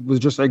he was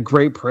just a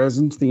great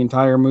presence the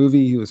entire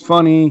movie. He was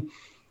funny.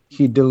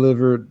 He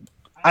delivered.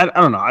 I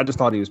don't know. I just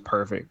thought he was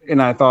perfect.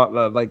 And I thought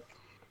like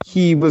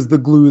he was the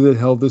glue that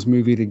held this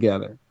movie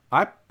together.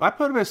 I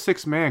put him as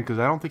sixth man because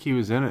I don't think he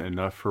was in it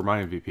enough for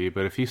my MVP.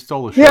 But if he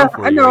stole the show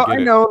for you, I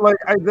know. Like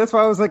that's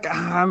why I was like,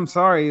 I'm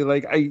sorry.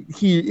 Like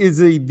he is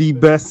the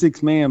best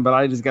sixth man, but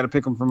I just got to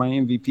pick him for my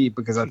MVP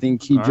because I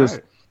think he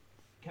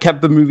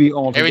kept the movie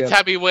all together. Every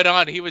time he went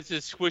on, he was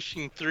just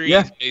swishing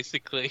threes,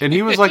 basically. And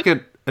he was like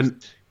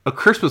a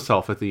Christmas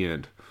elf at the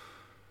end.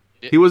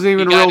 He wasn't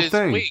even a real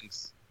thing.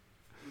 Wings.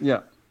 Yeah.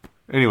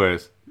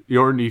 Anyways,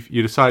 Jordan,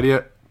 you decide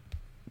yet?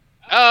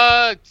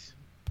 I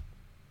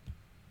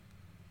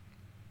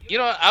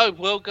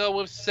will go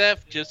with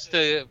Seth just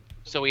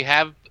so we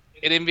have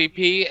an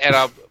MVP, and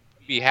I'll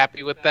be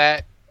happy with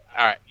that.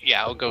 All right,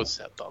 yeah, I'll go with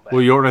Seth on that.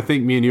 Well, Jordan, I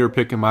think me and you are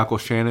picking Michael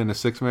Shannon as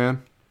sixth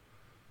man.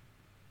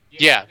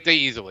 Yeah, they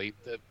easily.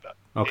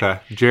 Okay,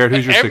 Jared,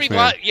 who's your sixth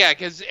man? Yeah,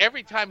 because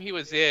every time he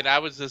was in, I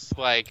was just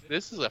like,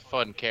 this is a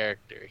fun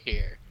character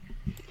here,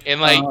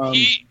 and like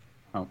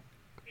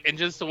and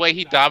just the way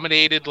he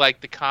dominated like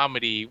the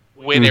comedy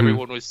when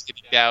everyone was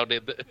sitting down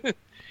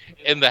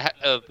in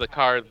the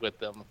car with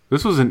them.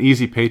 This was an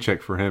easy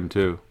paycheck for him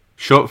too.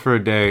 Show up for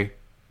a day,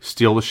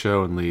 steal the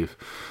show, and leave.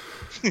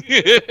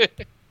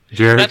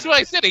 Jared, that's what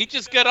I said. He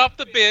just got off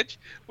the bench,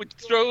 would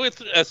throw it,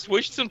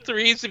 swish some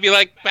threes, and be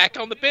like back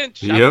on the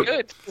bench. I'm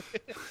good.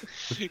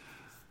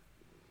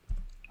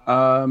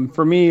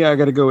 For me, I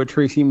got to go with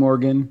Tracy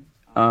Morgan.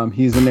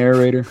 He's the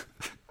narrator.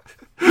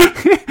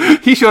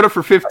 He showed up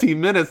for 15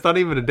 minutes, not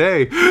even a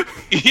day.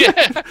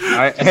 Yeah.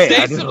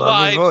 I just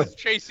love his voice.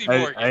 Tracy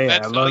Morgan. I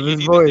love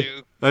his voice.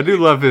 I do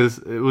love his.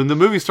 When the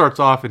movie starts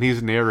off and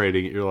he's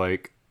narrating it, you're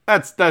like,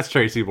 that's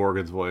Tracy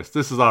Morgan's voice.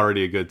 This is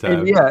already a good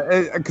time.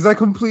 And because I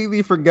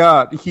completely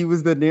forgot he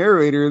was the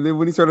narrator. And then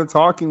when he started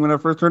talking, when I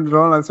first turned it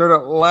on, I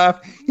started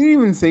laughing. He didn't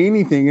even say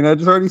anything, and I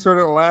just already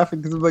started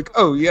laughing because I'm like,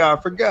 oh yeah, I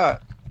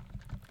forgot.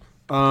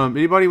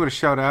 Anybody want to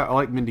shout out? I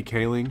like Mindy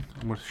Kaling.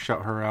 I'm going to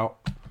shout her out.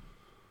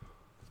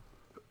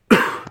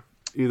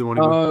 Either one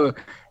of you.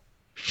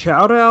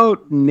 Shout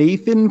out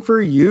Nathan for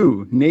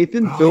you.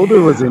 Nathan Fielder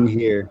was in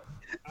here.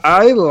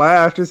 I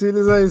laughed as soon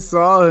as I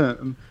saw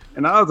him,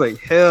 and I was like,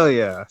 hell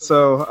yeah.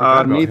 So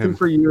Nathan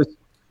for you is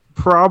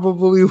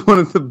probably one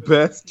of the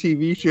best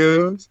TV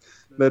shows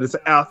that is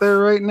out there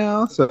right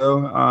now.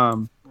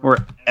 So or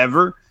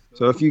ever.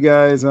 So if you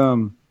guys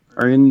are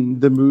in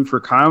the mood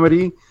for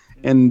comedy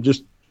and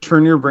just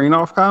turn your brain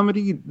off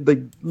comedy,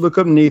 like look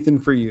up Nathan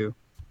for you.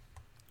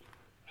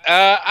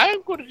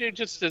 I'm going to do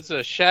just as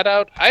a shout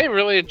out. I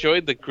really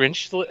enjoyed the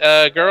Grinch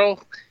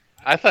girl.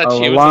 I thought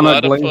she was a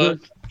lot of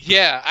fun.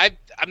 Yeah,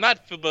 I'm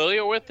not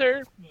familiar with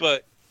her,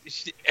 but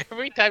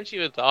every time she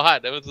was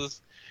on, it was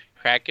just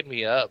cracking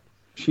me up.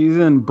 She's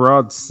in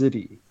Broad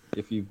City.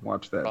 If you've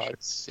watched that, Broad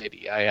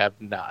City. I have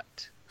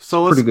not.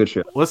 So pretty good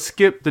shit. Let's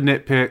skip the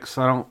nitpicks.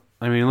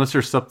 Unless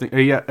there's something.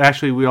 Yeah,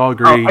 actually, we all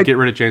agree. Get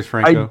rid of James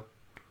Franco.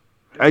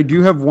 I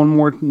do have one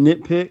more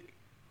nitpick.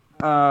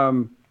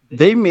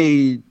 They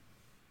made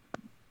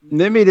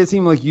it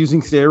seem like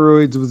using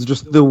steroids was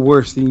just the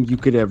worst thing you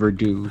could ever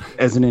do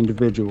as an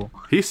individual.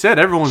 He said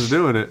everyone's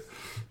doing it,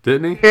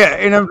 didn't he? Yeah,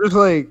 and I'm just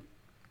like,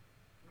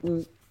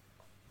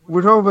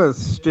 we're talking about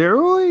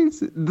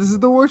steroids? This is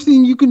the worst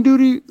thing you can do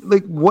to,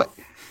 like, what?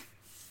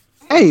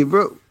 Hey,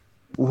 bro,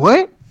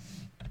 what?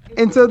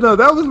 And so, no,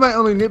 that was my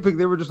only nitpick.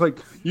 They were just like,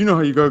 you know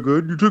how you got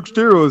good? You took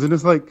steroids. And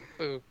it's like,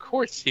 of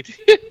course he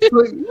did.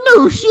 like,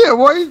 no shit.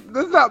 Why?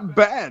 That's not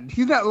bad.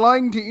 He's not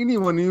lying to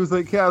anyone. He was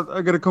like, yeah,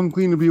 I got to come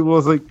clean to people. I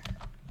was like,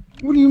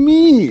 what do you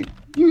mean?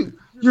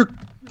 Your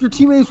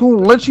teammates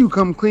won't let you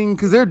come clean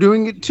because they're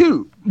doing it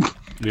too.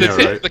 Yeah,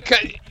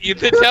 right. You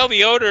did tell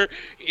the owner,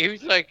 he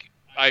was like,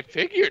 I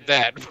figured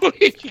that.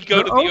 You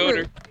go to the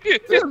owner. Yeah,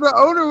 the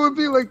owner would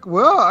be like,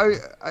 well,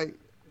 I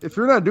if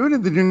you're not doing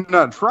it, then you're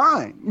not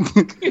trying.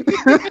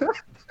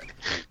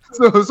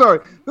 So,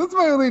 sorry. That's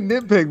my only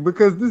nitpick,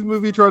 because this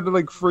movie tried to,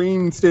 like,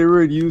 frame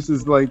steroid use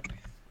as, like,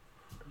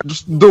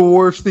 just the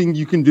worst thing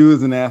you can do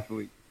as an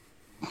athlete.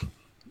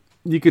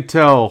 You could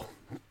tell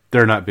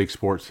they're not big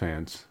sports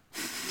fans.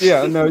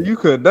 Yeah, no, you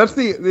could. That's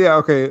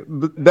okay.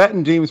 That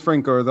and James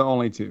Franco are the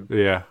only two.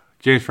 Yeah,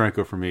 James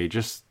Franco for me.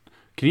 Just,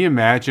 can you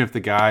imagine if the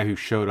guy who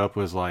showed up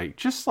was, like,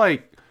 just,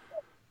 like,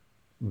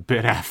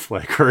 Ben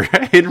Affleck or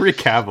Henry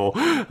Cavill?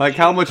 Like,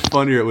 how much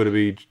funnier it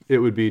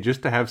would be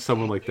just to have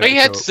someone like that. But he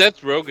had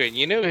Seth Rogen.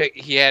 You know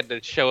he had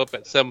to show up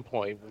at some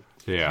point.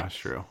 Yeah, it's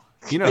true.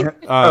 You know,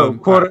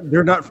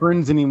 they're not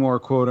friends anymore,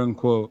 quote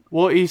unquote.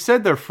 Well, he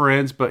said they're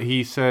friends, but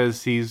he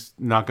says he's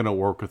not going to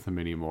work with them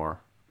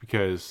anymore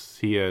because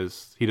he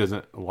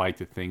doesn't like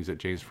the things that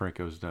James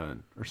Franco's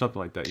done or something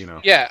like that. You know.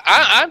 Yeah,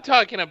 I'm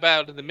talking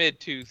about in the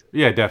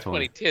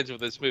definitely 2010s when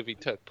this movie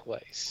took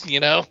place.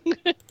 You know.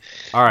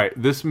 All right,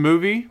 this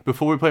movie.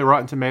 Before we play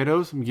Rotten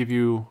Tomatoes, I'm gonna give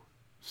you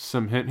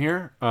some hint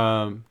here.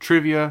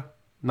 Trivia.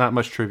 Not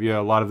much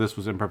trivia. A lot of this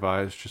was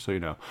improvised, just so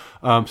you know.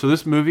 So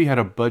this movie had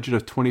a budget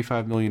of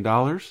 $25 million.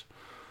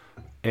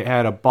 It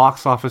had a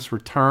box office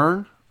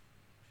return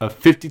of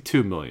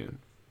 $52 million.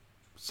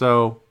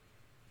 So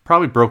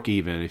probably broke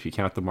even if you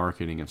count the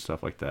marketing and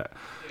stuff like that.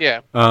 Yeah.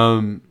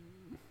 All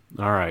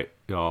right,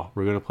 y'all.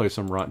 We're going to play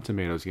some Rotten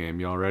Tomatoes game.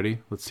 Y'all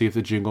ready? Let's see if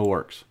the jingle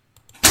works.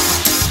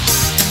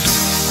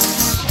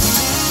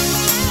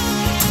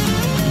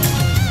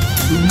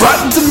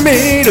 Rotten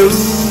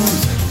Tomatoes.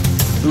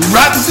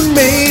 Rotten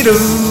Tomatoes.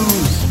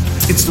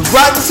 It's the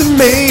Rotten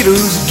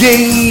Tomatoes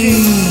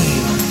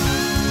game.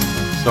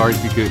 Sorry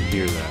if you couldn't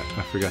hear that.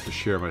 I forgot to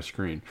share my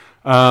screen.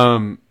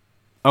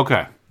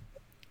 Okay.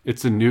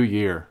 It's a new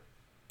year.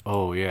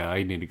 Oh yeah,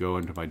 I need to go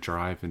into my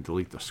drive and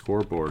delete the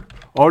scoreboard.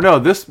 Oh no,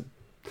 this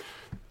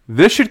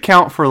should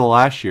count for the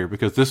last year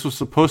because this was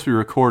supposed to be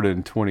recorded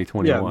in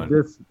 2021.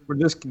 Yeah,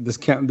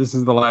 this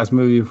is the last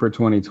movie for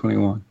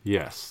 2021.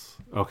 Yes.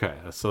 Okay,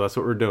 so that's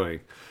what we're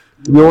doing.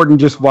 Yorton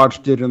just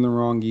watched it in the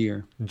wrong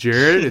year.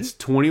 Jared, it's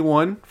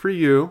 21 for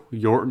you.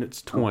 Yorton, it's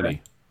 20.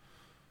 Okay.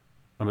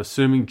 I'm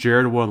assuming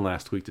Jared won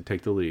last week to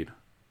take the lead.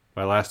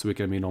 By last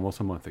week, I mean almost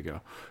a month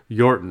ago.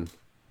 Yorton,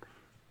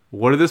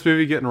 what did this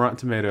movie get in Rotten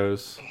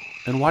Tomatoes,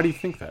 and why do you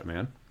think that,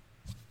 man?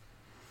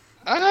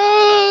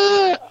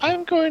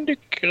 I'm going to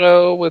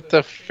go with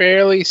a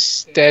fairly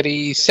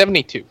steady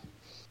 72.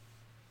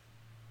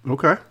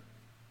 Okay.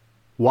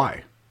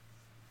 Why?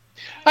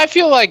 I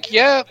feel like,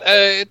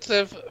 it's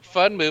a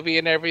fun movie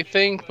and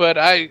everything, but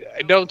I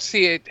don't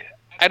see it.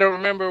 I don't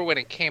remember when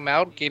it came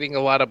out getting a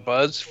lot of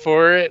buzz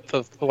for it.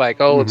 It's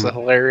a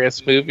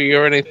hilarious movie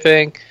or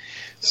anything.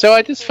 So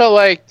I just felt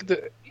like,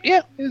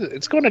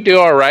 it's going to do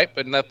all right,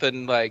 but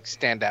nothing like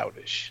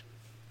standoutish.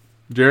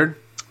 Jared?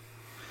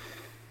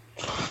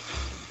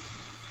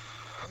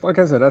 Like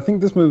I said, I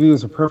think this movie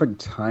was a perfect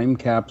time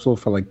capsule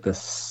for the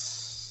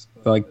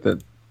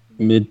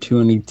mid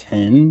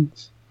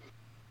 2010s.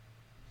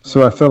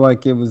 So I feel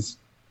like it was,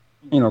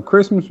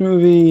 Christmas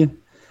movie,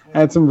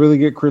 had some really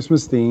good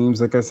Christmas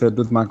themes. Like I said,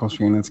 with Michael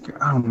Sheen,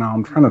 I don't know.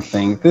 I'm trying to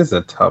think. This is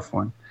a tough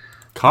one.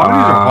 Comedies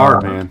are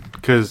hard, man,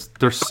 because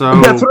they're so.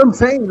 That's what I'm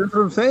saying.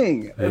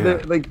 Yeah.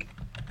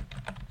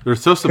 They're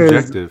so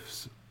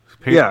subjective.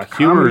 Yeah,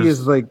 comedy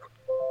is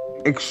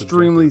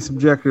extremely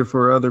subjective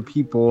for other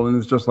people, and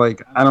it's just I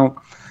don't.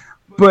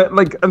 But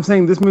I'm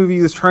saying, this movie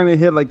is trying to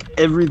hit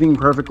everything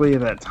perfectly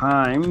at that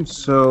time.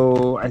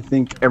 So I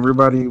think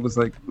everybody was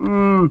I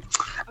don't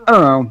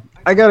know.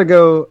 I gotta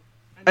go.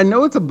 I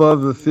know it's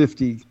above the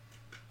 50.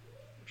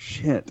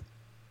 Shit.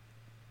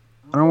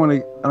 I don't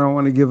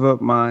want to give up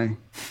my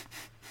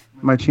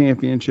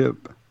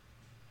championship.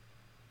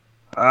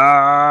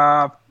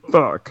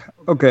 Fuck.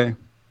 Okay.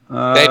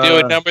 They do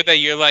a number that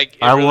you're like.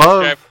 I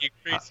love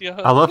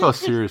how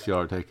serious y'all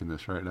are taking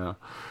this right now.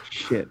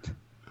 Shit.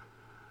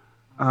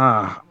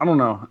 I don't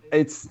know.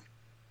 It's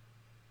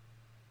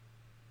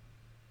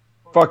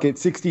fuck it.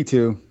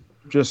 62.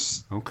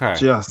 Okay.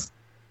 Just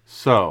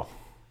so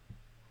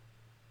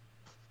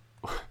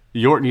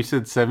Yorton, you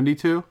said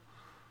 72?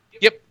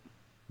 Yep.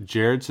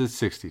 Jared says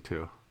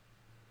 62.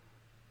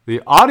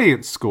 The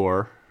audience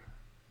score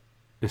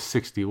is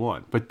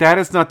 61, but that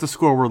is not the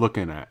score we're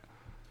looking at.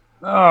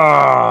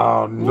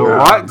 Oh, The no.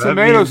 Rotten That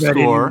Tomato means I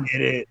didn't score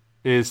get it.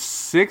 is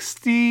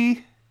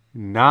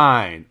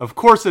 69. Of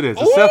course it is.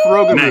 The Seth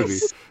Rogen Nice. movie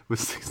was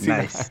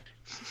 69.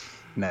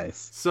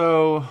 Nice.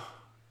 So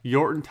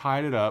Yorton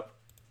tied it up.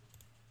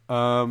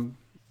 I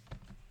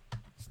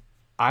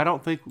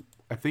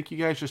think you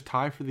guys just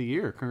tie for the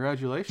year.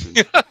 Congratulations.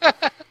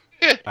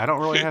 I don't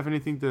really have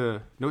anything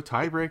no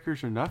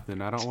tiebreakers or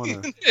nothing. I don't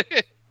want to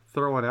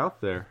throw one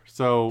out there.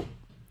 So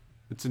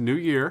it's a new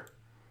year.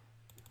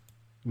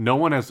 No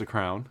one has the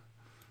crown.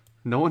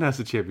 No one has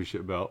the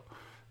championship belt.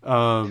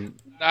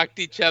 Knocked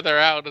each other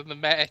out in the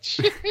match.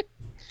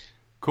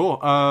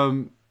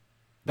 Cool.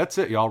 That's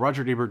it, y'all.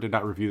 Roger Ebert did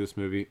not review this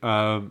movie.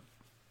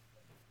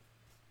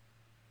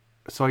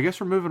 So I guess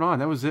we're moving on.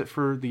 That was it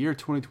for the year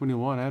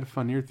 2021. I had a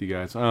fun year with you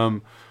guys.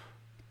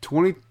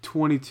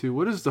 2022.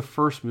 What is the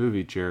first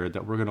movie, Jared,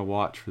 that we're going to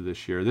watch for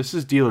this year? This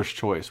is dealer's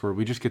choice, where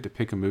we just get to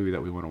pick a movie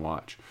that we want to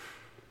watch.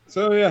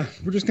 So yeah,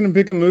 we're just gonna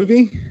pick a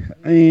movie,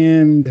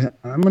 and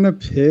I'm gonna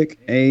pick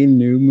a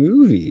new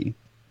movie.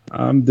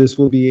 This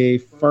will be a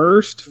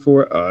first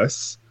for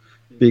us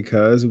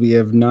because we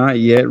have not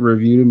yet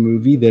reviewed a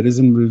movie that is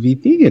in movie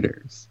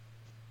theaters.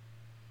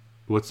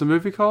 What's the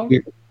movie called?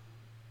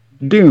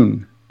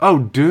 Dune. Oh,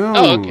 Dune.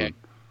 Oh, okay.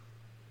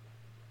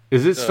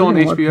 Is it still on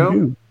Yeah, watch HBO?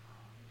 Dune.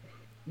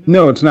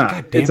 No, it's not.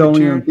 God damn It's it,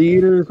 only Jared. in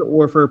theaters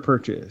or for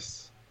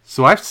purchase.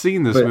 So I've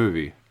seen this But-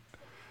 movie.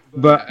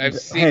 But I've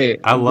seen hey,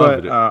 it. I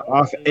loved but, it.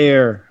 Off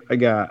air, I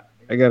got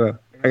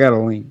a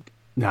link.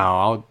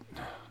 No,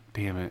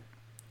 damn it.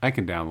 I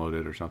can download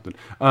it or something.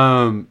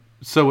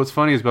 So what's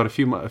funny is about a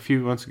few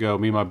months ago,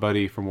 me and my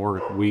buddy from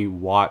work, we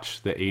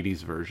watched the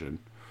 80s version.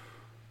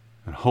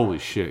 And holy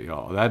shit,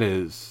 y'all. That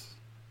is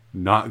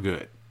not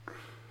good.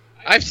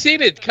 I've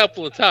seen it a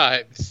couple of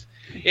times.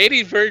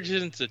 80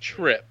 version's a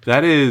trip.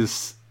 That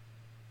is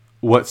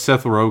what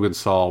Seth Rogen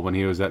saw when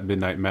he was at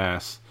Midnight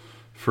Mass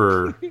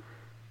or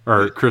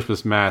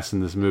Christmas Mass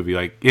in this movie.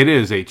 Like, it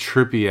is a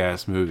trippy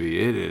ass movie.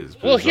 It is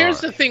bizarre. Well,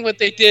 here's the thing: what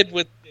they did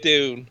with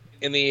Dune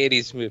in the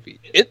 '80s movie.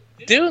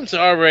 Dune's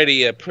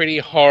already a pretty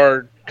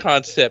hard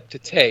concept to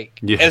take,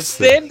 Yes.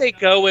 and then they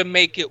go and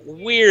make it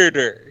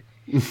weirder.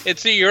 And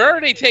so you're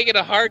already taking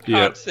a hard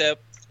Yep.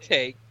 concept to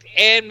take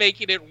and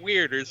making it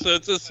weirder. So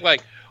it's just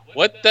like,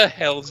 what the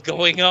hell's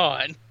going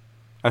on?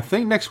 I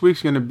think next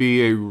week's going to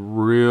be a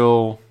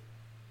real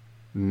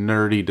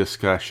nerdy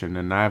discussion,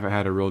 and I haven't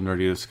had a real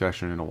nerdy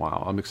discussion in a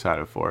while. I'm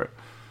excited for it.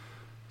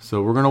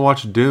 So we're going to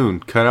watch Dune.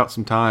 Cut out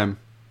some time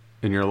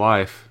in your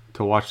life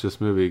to watch this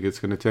movie. It's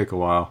going to take a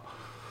while.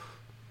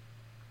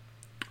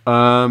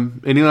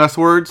 Any last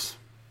words?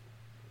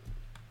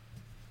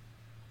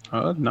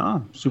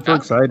 No, super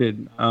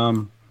excited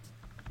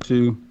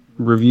to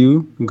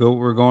review.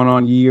 We're going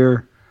on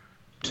year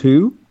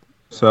 2,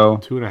 so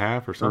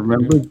 2.5 or something.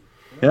 remember,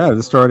 yeah,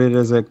 this started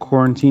as a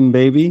quarantine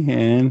baby,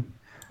 and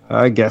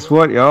guess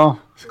what, y'all?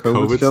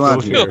 COVID's still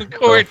out still here. In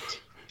quarantine,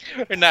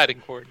 or not in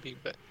quarantine,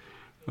 but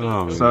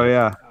Oh, man. So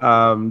yeah,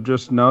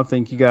 just know,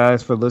 thank you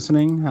guys for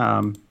listening.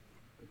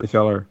 If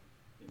y'all are,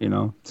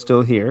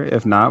 still here.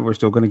 If not, we're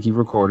still going to keep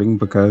recording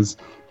because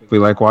we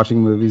like watching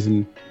movies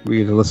and we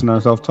get to listen to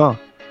ourselves talk.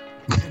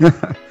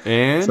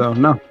 And So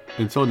no.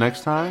 until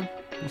next time,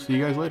 we'll see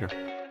you guys later.